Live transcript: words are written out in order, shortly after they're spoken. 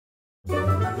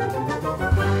This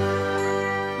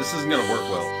isn't gonna work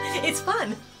well. It's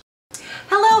fun.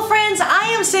 Hello friends, I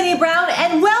am Cindy Brown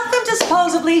and welcome to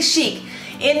Supposably Chic.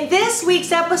 In this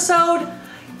week's episode,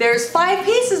 there's 5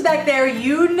 pieces back there,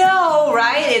 you know,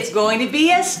 right? It's going to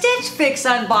be a Stitch Fix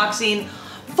unboxing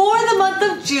for the month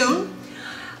of June.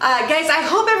 Guys, I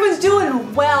hope everyone's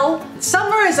doing well.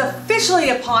 Summer is officially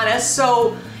upon us,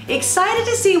 so excited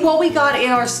to see what we got in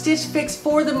our Stitch Fix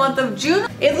for the month of June.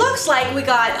 It looks like we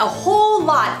got a whole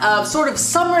lot of sort of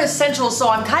summer essentials, so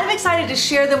I'm kind of excited to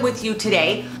share them with you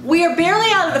today. We are barely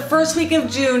out of the first week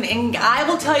of June, and I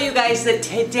will tell you guys that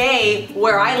today,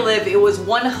 where I live, it was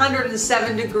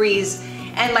 107 degrees,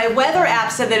 and my weather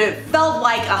app said that it felt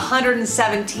like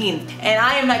 117, and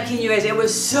I am not kidding you guys, it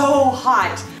was so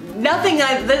hot. Nothing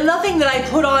that I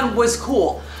put on was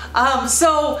cool.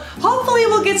 So hopefully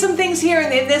we'll get some things here in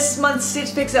this month's Stitch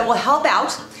Fix that will help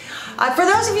out. For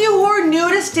those of you who are new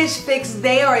to Stitch Fix,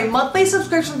 they are a monthly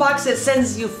subscription box that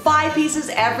sends you 5 pieces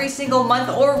every single month,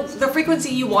 or the frequency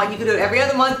you want. You can do it every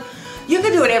other month. You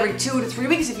can do it every 2 to 3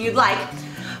 weeks if you'd like.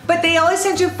 But they always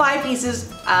send you 5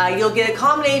 pieces. You'll get a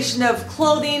combination of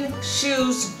clothing,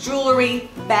 shoes, jewelry,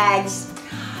 bags.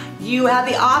 You have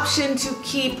the option to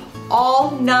keep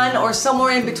all, none, or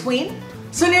somewhere in between.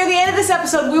 So near the end of this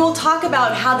episode, we will talk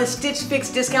about how the Stitch Fix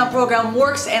discount program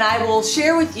works, and I will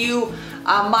share with you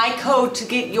my code to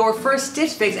get your first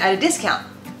Stitch Fix at a discount.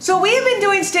 So we have been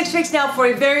doing Stitch Fix now for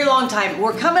a very long time.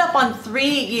 We're coming up on 3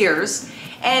 years,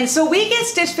 and so we get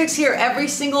Stitch Fix here every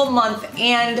single month,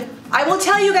 and I will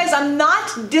tell you guys, I'm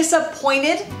not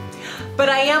disappointed, but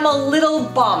I am a little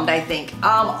bummed, I think.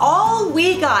 All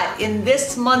we got in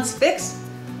this month's fix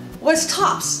was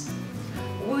tops.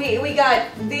 We got,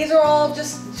 these are all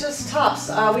just tops.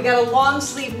 We got a long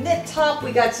sleeve knit top,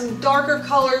 we got some darker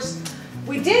colors.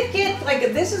 We did get,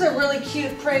 like, this is a really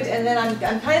cute print, and then I'm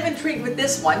kind of intrigued with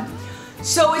this one.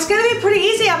 So it's gonna be pretty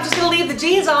easy. I'm just gonna leave the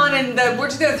jeans on, and we're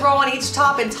just gonna throw on each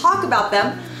top and talk about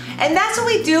them. And that's what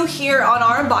we do here on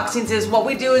our unboxings. Is what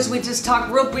we do is we just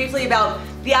talk real briefly about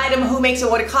the item, who makes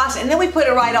it, what it costs, and then we put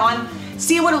it right on,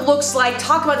 see what it looks like,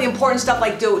 talk about the important stuff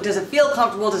like does it feel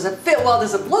comfortable, does it fit well,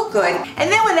 does it look good?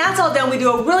 And then when that's all done, we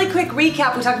do a really quick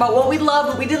recap. We talk about what we loved,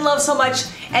 what we didn't love so much,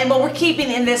 and what we're keeping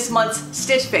in this month's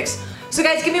Stitch Fix. So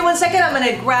guys, give me 1 second. I'm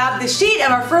gonna grab the sheet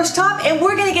and our first top, and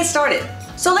we're gonna get started.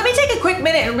 So let me take a quick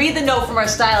minute and read the note from our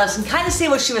stylist and kind of see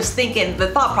what she was thinking, the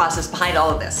thought process behind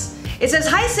all of this. It says,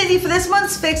 "Hi Cindy, for this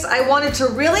month's fix, I wanted to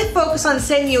really focus on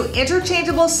sending you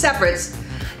interchangeable separates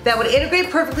that would integrate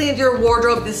perfectly into your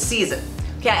wardrobe this season."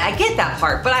 Okay, I get that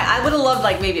part, but I would have loved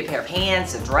like maybe a pair of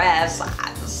pants, a dress,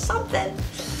 something.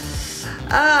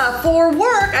 For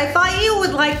work, I thought you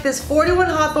would like this 41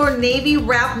 Hawthorn navy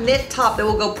wrap knit top that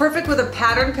will go perfect with a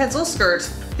patterned pencil skirt.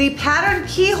 The patterned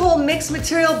keyhole mixed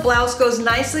material blouse goes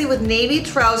nicely with navy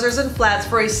trousers and flats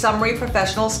for a summery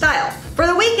professional style. For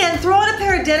the weekend, throw on a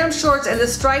pair of denim shorts and the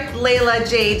striped Laila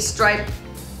Jayde striped,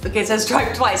 okay, it says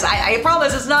striped twice, I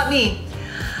promise it's not me.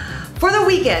 For the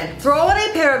weekend, throw on a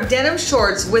pair of denim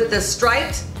shorts with the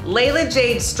striped Laila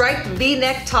Jayde striped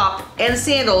V-neck top and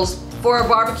sandals for a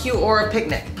barbecue or a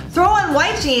picnic. Throw on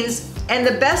white jeans and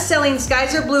the best-selling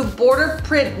Skyzer Blue border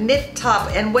print knit top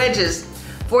and wedges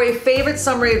for a favorite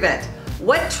summer event.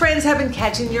 What trends have been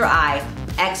catching your eye?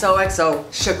 XOXO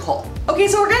Shakol. Okay,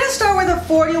 so we're gonna start with a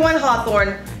 41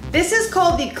 Hawthorn. This is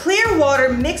called the Clearwater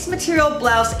mixed material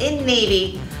blouse in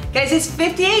navy. Guys, it's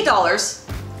 $58.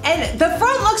 And the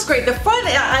front looks great. The front,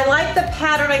 I like the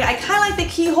pattern. I kind of like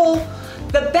the keyhole.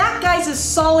 The back, guys, is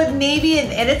solid navy,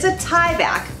 and it's a tie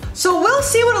back. So we'll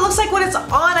see what it looks like when it's on.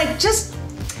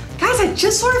 Guys, I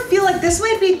just sort of feel like this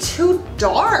might be too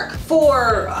dark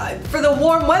for the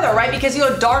warm weather, right? Because, you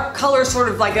know, dark colors sort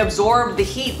of like absorb the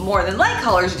heat more than light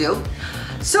colors do.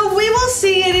 So we will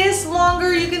see. It is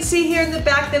longer. You can see here in the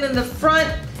back than in the front.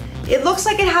 It looks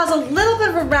like it has a little bit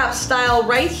of a wrap style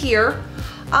right here.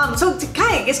 So it's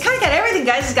kind of got everything,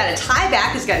 guys. It's got a tie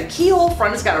back, it's got a keyhole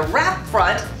front, it's got a wrap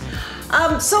front.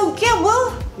 So yeah,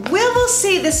 we'll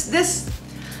see. This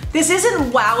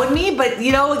isn't wowing me, but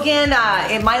you know, again,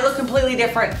 it might look completely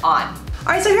different on. All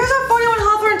right, so here's our 41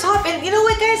 Hawthorn top, and you know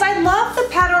what, guys? I love the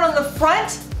pattern on the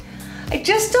front. I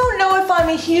just don't know if I'm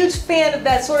a huge fan of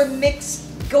that sort of mix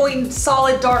going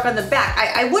solid dark on the back.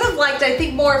 I would have liked, I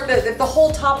think, more if the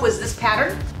whole top was this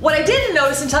pattern. What I didn't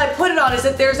notice until I put it on is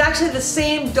that there's actually the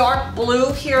same dark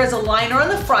blue here as a liner on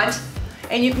the front,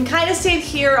 and you can kind of see it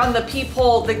here on the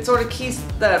peephole that sort of keeps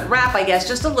the wrap, I guess,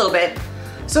 just a little bit.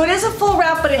 So it is a full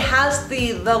wrap, but it has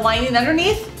the lining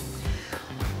underneath.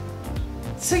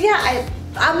 So yeah,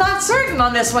 I'm not certain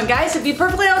on this one, guys. To be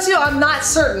perfectly honest with you, I'm not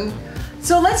certain.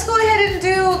 So let's go ahead and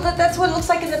do, that's what it looks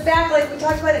like in the back. Like we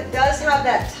talked about, it does have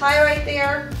that tie right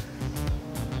there.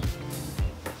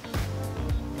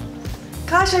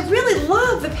 Gosh, I really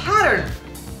love the pattern.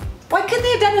 Why couldn't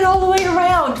they have done it all the way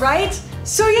around, right?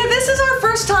 So yeah, this is our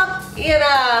first top, and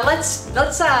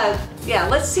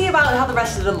let's see about how the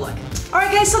rest of them look. All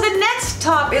right, guys. So the next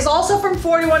top is also from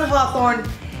 41 Hawthorn,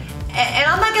 and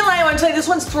I'm not gonna lie, I'm telling you, this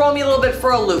one's throwing me a little bit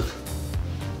for a loop.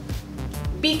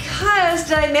 Because,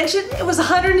 did I mention it was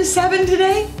 107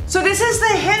 today? So this is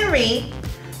the Henry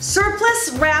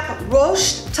Surplus Wrap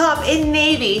Roched top in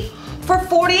navy for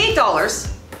 $48.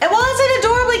 And while it's an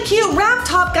adorably cute wrap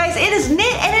top, guys, it is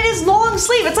knit and it is long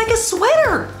sleeve. It's like a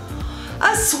sweater.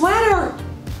 A sweater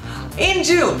in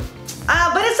June.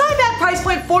 But it's not a bad price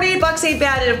point. 48 bucks ain't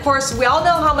bad. And of course, we all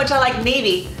know how much I like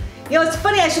navy. You know, it's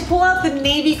funny, I should pull out the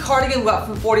navy cardigan we got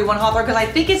from 41 Hawthorn because I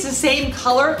think it's the same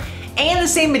color and the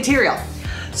same material.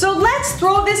 So let's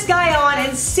throw this guy on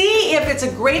and see if it's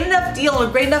a great enough deal and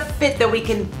a great enough fit that we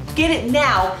can get it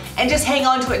now and just hang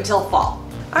on to it until fall.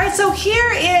 All right, so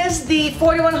here is the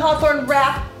 41 Hawthorn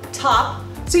wrap top.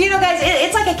 So you know, guys,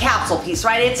 it's like a capsule piece,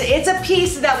 right? It's a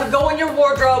piece that would go in your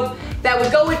wardrobe, that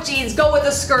would go with jeans, go with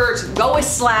a skirt, go with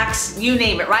slacks, you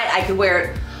name it, right? I could wear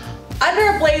it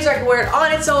under a blazer, I could wear it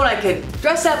on its own, I could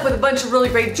dress up with a bunch of really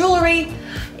great jewelry.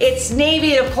 It's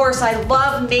navy, and of course I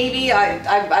love navy.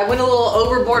 I went a little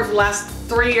overboard for the last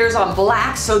 3 years on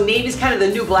black, so navy's kind of the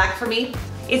new black for me.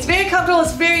 It's very comfortable,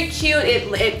 it's very cute,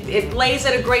 it lays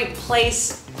at a great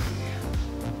place.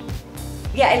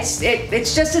 Yeah,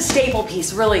 it's just a staple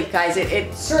piece, really, guys.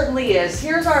 It certainly is.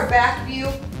 Here's our back view.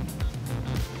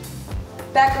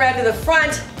 Back around to the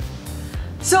front.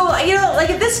 So, you know, like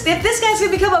if this guy's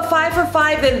gonna become a 5 for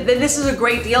 5, then this is a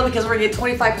great deal because we're gonna get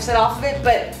 25% off of it.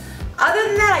 But other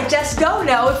than that, I just don't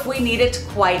know if we need it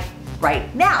quite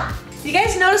right now. You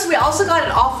guys notice we also got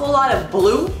an awful lot of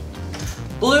blue.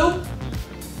 Blue.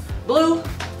 Blue.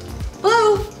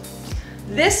 Blue.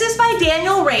 This is by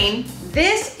Rainn.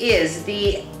 This is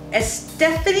the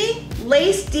Estephany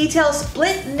lace detail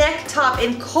split neck top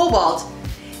in cobalt.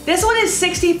 This one is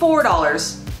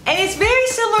 $64. And it's very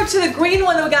similar to the green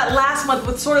one that we got last month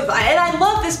with sort of, and I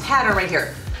love this pattern right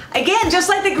here. Again, just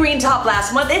like the green top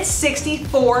last month, it's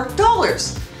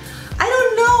 $64. I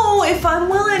don't know if I'm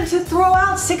willing to throw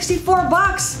out 64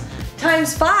 bucks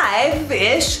times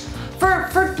 5-ish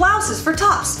for blouses, for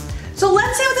tops. So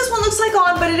let's see what this one looks like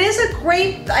on, but it is a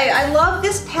great, I love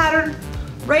this pattern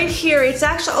right here. It's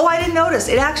actually, oh, I didn't notice.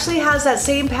 It actually has that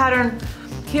same pattern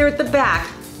here at the back.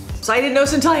 So I didn't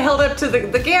notice until I held it up to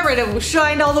the camera and it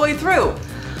shined all the way through.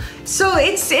 So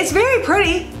it's very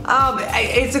pretty.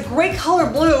 It's a great color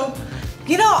blue.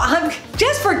 You know,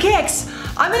 just for kicks,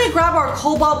 I'm gonna grab our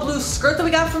cobalt blue skirt that we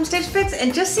got from Stitch Fix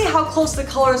and just see how close the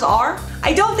colors are.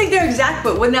 I don't think they're exact,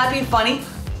 but wouldn't that be funny?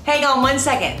 Hang on 1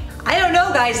 second. I don't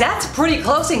know, guys, that's pretty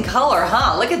close in color,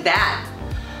 huh? Look at that.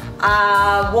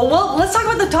 Well, let's talk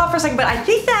about the top for a second, but I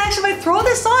think that I actually might throw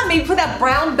this on, maybe put that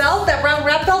brown belt, that brown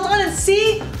wrap belt on and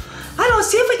see, I don't know,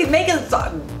 see if we can make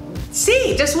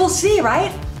it, we'll see,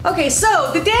 right? Okay,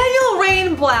 so the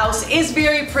Rainn blouse is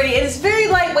very pretty, and it's very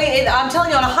lightweight, and I'm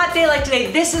telling you, on a hot day like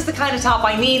today, this is the kind of top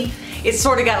I need. It's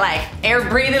sort of got like air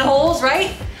breathing holes,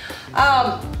 right?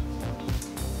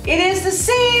 It is the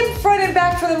same front and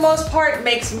back for the most part,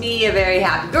 makes me a very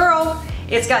happy girl.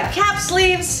 It's got cap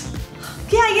sleeves.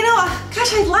 Yeah, you know,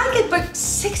 gosh, I like it, but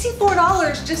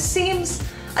 $64 just seems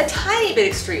a tiny bit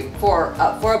extreme for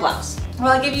a blouse. Well,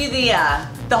 I'll give you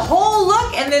the whole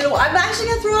look, and then I'm actually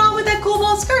gonna throw it on with that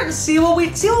cobalt skirt and see what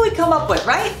we come up with,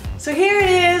 right? So here it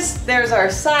is. There's our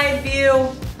side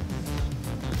view.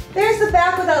 There's the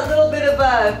back with that little bit of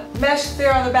a mesh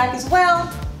there on the back as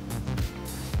well.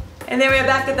 And then we're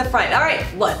back at the front. All right,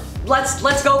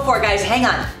 let's go for it, guys. Hang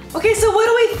on. Okay, so what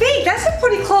do we think? That's a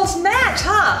pretty close match,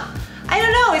 huh? I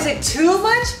don't know, is it too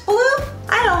much blue?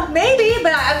 I don't know, maybe,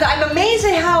 but I'm amazed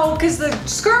at how, because the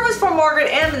skirt was from Margaret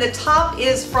M and the top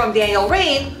is from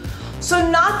Rainn, so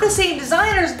not the same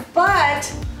designers,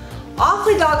 but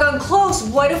awfully doggone close.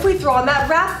 What if we throw on that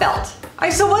wrap belt? All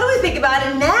right, so what do we think about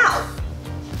it now?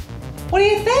 What do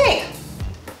you think?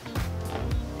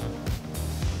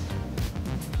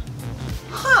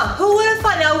 Huh, who would have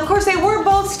thought? Now, of course, they were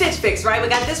both Stitch Fix, right? We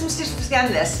got this from Stitch Fix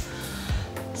and this.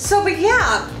 So, but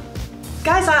yeah.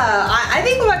 Guys, I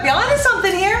think we might be onto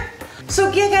something here.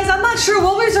 So yeah, guys, I'm not sure.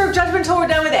 We'll reserve judgment until we're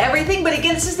done with everything. But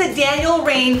again, this is the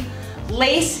Rainn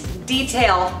lace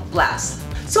detail blouse.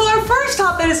 So our first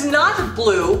top that is not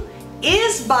blue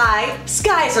is by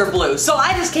Skies Are Blue. So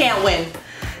I just can't win.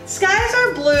 Skies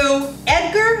Are Blue,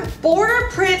 Edgar border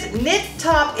print knit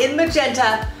top in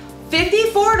magenta,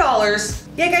 $54.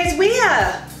 Yeah, guys,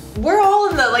 we're all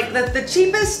in the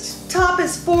cheapest top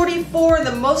is 44 and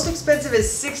the most expensive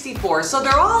is 64. So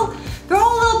they're all a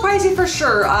little pricey for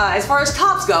sure as far as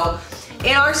tops go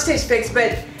in our Stitch Fix.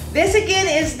 But this again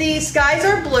is the Skies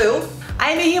Are Blue.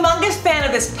 I'm a humongous fan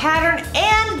of this pattern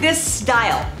and this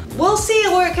style. We'll see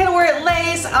where it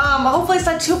lays. Hopefully it's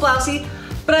not too blousy,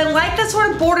 but I like that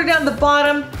sort of border down the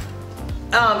bottom.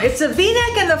 It's a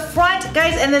V-neck in the front,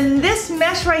 guys, and then this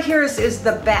mesh right here is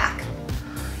the back.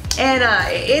 And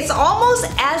it's almost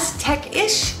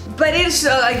Aztec-ish, but it's,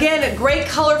 again, a great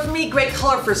color for me, great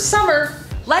color for summer.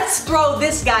 Let's throw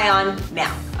this guy on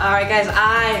now. All right, guys,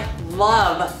 I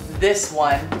love this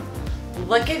one.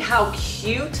 Look at how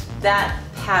cute that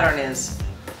pattern is.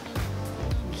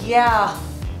 Yeah.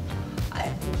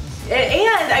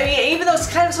 And, I mean, even though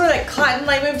it's kind of sort of like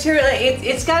cotton-like material,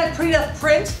 it's got a pretty enough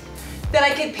print that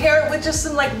I could pair it with just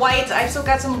some like white, I've still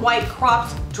got some white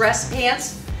cropped dress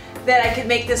pants that I could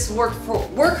make this work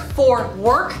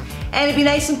and it'd be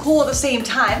nice and cool at the same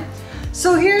time.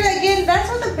 So here again, that's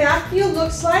what the back view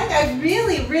looks like. I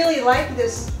really, really like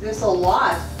this a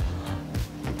lot.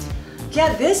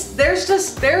 Yeah,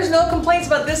 there's no complaints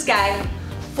about this guy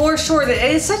for sure.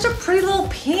 It's such a pretty little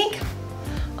pink.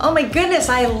 Oh my goodness,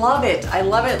 I love it. I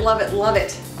love it, love it, love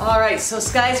it. All right, so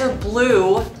Skies Are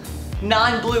Blue,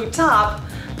 non-blue top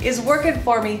is working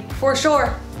for me for sure.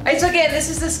 All right, so again, this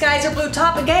is the Skies Are Blue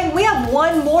top. Again, we have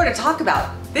one more to talk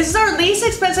about. This is our least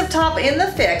expensive top in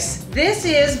the fix. This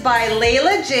is by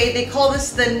Laila Jayde. They call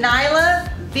this the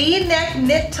Naila V-neck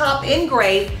knit top in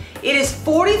gray. It is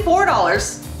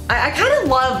 $44. I kind of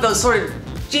love those sort of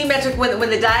geometric, when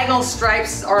the diagonal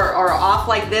stripes are off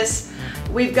like this.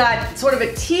 We've got sort of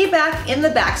a T-back in the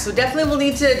back, so definitely we'll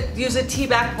need to use a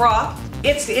T-back bra.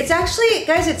 It's actually,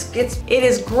 guys, it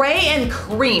is gray and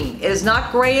cream. It is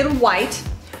not gray and white.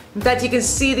 In fact, you can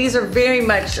see these are very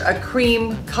much a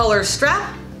cream color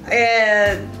strap.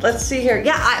 And let's see here.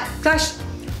 Yeah,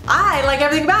 I like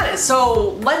everything about it.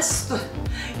 So let's,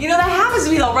 you know, that happens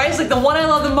to me though, right? It's like the one I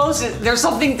love the most, there's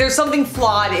something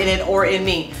flawed in it or in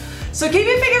me. So keep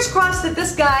your fingers crossed that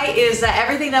this guy is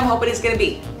everything that I'm hoping he's gonna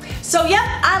be. So yep,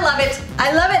 I love it.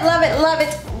 I love it, love it, love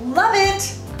it, love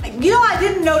it. You know what I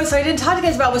didn't notice, I didn't talk to you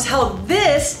guys about, was how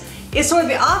this is sort of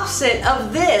the opposite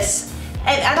of this.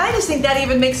 And I just think that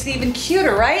even makes it even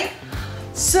cuter, right?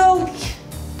 So,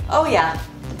 oh yeah.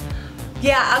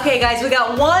 Yeah, okay guys, we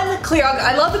got one clear,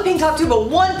 I love the pink top too,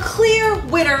 but one clear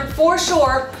winner for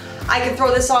sure. I can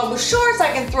throw this on with shorts,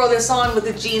 I can throw this on with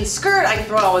a jean skirt, I can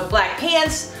throw it on with black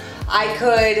pants. I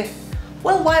could,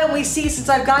 well, why don't we see, since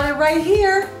I've got it right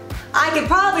here, I could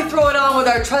probably throw it on with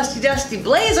our trusty dusty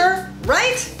blazer,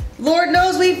 right? Lord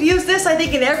knows we've used this, I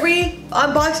think, in every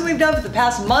unboxing we've done for the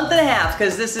past month and a half,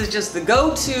 because this is just the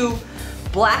go-to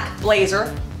black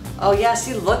blazer. Oh yeah,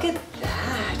 see, look at that.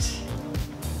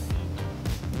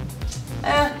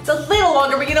 It's a little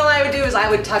longer, but you know what I would do is I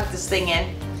would tuck this thing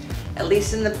in, at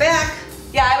least in the back.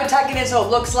 Yeah, I would tuck it in so it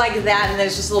looks like that, and then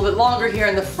it's just a little bit longer here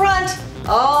in the front.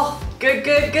 Oh, good,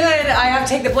 good, good. I have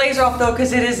to take the blazer off though,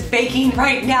 because it is baking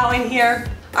right now in here.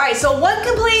 All right, so one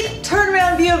complete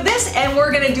turnaround view of this, and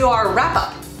we're gonna do our wrap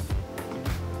up.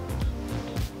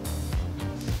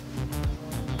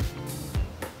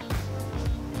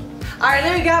 All right,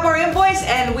 then we grab our invoice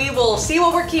and we will see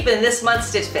what we're keeping in this month's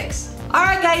Stitch Fix. All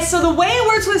right guys, so the way it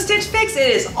works with Stitch Fix, it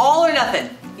is all or nothing.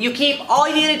 You keep all,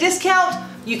 you get a discount.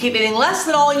 You keep anything less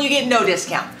than all and you get no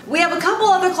discount. We have a couple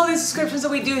other clothing subscriptions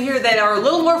that we do here that are a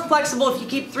little more flexible. If you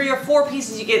keep 3 or 4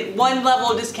 pieces, you get one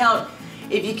level of discount.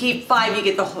 If you keep 5, you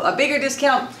get a bigger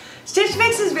discount. Stitch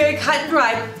Fix is very cut and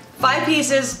dry. 5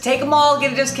 pieces, take them all,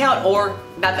 get a discount, or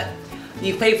nothing.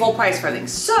 You pay full price for everything.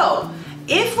 So,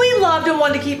 if we loved and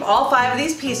wanted to keep all 5 of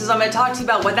these pieces, I'm going to talk to you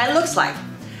about what that looks like.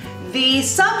 The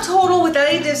subtotal without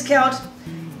any discount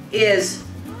is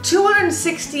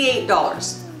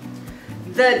 $268.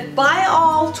 The buy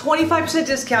all 25%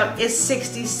 discount is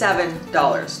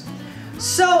 $67.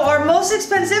 So our most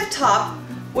expensive top,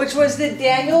 which was the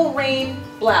Daniel Rainn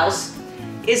blouse,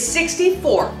 is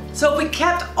 $64. So if we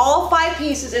kept all 5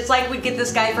 pieces, it's like we'd get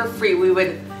this guy for free. We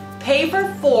would pay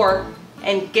for 4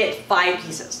 and get 5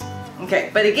 pieces.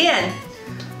 Okay, but again,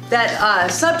 that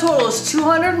subtotal is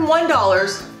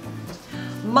 $201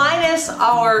 minus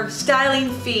our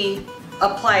styling fee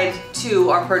applied to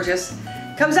our purchase.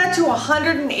 Comes out to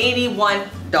 $181.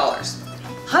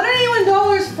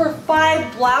 $181 for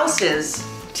 5 blouses,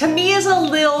 to me, is a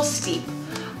little steep.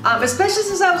 Especially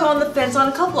since I was on the fence on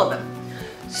a couple of them.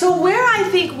 So where I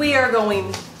think we are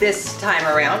going this time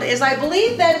around is, I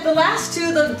believe that the last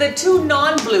two, the 2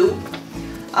 non-blue,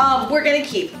 we're gonna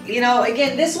keep. You know,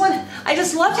 again, this one, I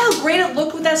just loved how great it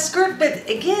looked with that skirt, but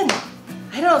again,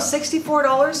 I don't know,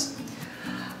 $64.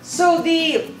 So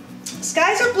the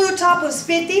Skies Are Blue top was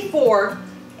 $54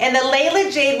 and the Laila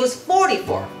Jayde was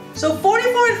 $44. So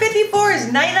 44 and 54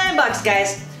 is 99 bucks,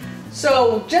 guys.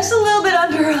 So just a little bit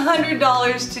under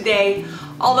 $100 today.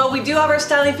 Although we do have our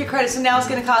styling fee credit, so now it's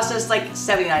gonna cost us like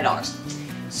 $79.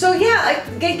 So yeah,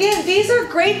 again, these are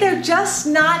great. They're just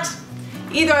not,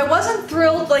 either I wasn't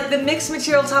thrilled, like the mixed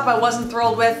material top I wasn't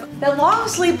thrilled with. The long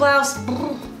sleeve blouse,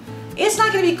 it's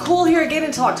not gonna be cool here again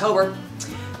until October.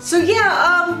 So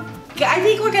yeah, I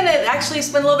think we're gonna actually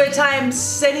spend a little bit of time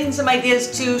sending some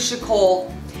ideas to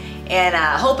Shakol and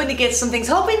hoping to get some things.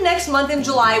 Hoping next month in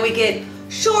July we get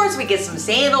shorts, we get some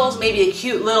sandals, maybe a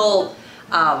cute little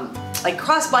like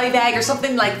crossbody bag or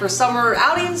something like for summer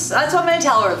outings. That's what I'm gonna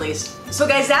tell her at least. So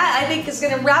guys, that I think is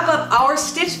gonna wrap up our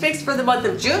Stitch Fix for the month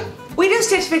of June. We do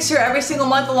Stitch Fix here every single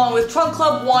month along with Trunk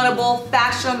Club, Wannable,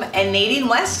 Fashion, and Nadine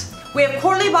West. We have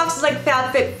quarterly boxes like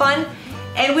FabFitFun,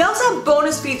 and we also have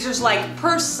bonus features like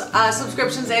purse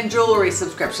subscriptions and jewelry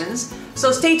subscriptions.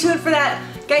 So stay tuned for that.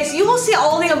 Guys, you will see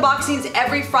all the unboxings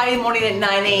every Friday morning at 9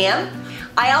 a.m.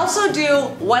 I also do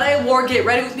What I Wore Get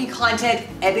Ready With Me content,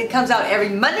 and it comes out every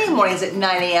Monday mornings at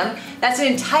 9 a.m. That's an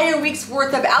entire week's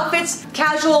worth of outfits,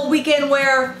 casual, weekend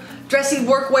wear, dressy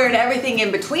work wear, and everything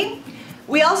in between.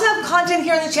 We also have content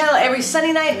here on the channel every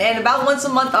Sunday night and about once a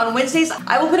month on Wednesdays.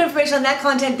 I will put information on that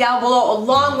content down below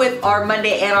along with our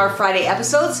Monday and our Friday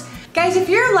episodes. Guys, if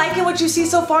you're liking what you see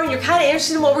so far and you're kind of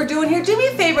interested in what we're doing here, do me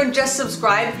a favor and just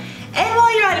subscribe. And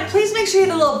while you're at it, please make sure you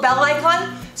hit the little bell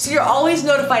icon so you're always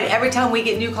notified every time we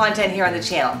get new content here on the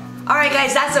channel. Alright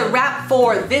guys, that's a wrap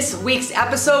for this week's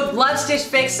episode. Love Stitch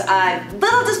Fix.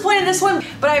 Little disappointed in this one,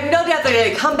 but I have no doubt they're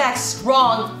going to come back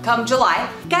strong come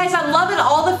July. Guys, I'm loving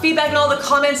all the feedback and all the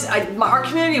comments. Our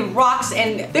community rocks,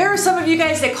 and there are some of you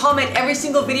guys that comment every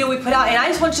single video we put out, and I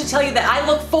just want you to tell you that I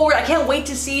look forward. I can't wait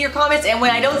to see your comments, and when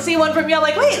I don't see one from you, I'm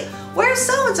like, wait, where's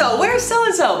so-and-so? Where's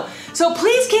so-and-so? So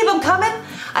please keep them coming.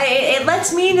 It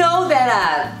lets me know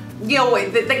that you know,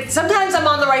 sometimes I'm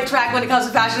on the right track when it comes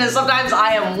to fashion, and sometimes I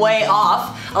am way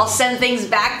off. I'll send things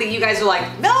back that you guys are like,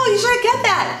 no, you should get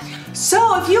that.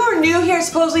 So if you are new here at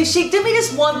Supposably Chic, do me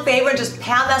just one favor and just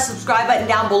pound that subscribe button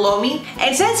down below me.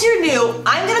 And since you're new,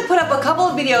 I'm gonna put up a couple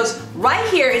of videos right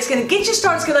here. It's gonna get you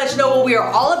started, it's gonna let you know what we are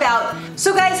all about.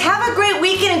 So guys, have a great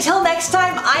weekend. Until next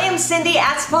time, I am Cindy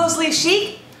at Supposably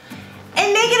Chic,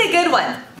 and make it a good one.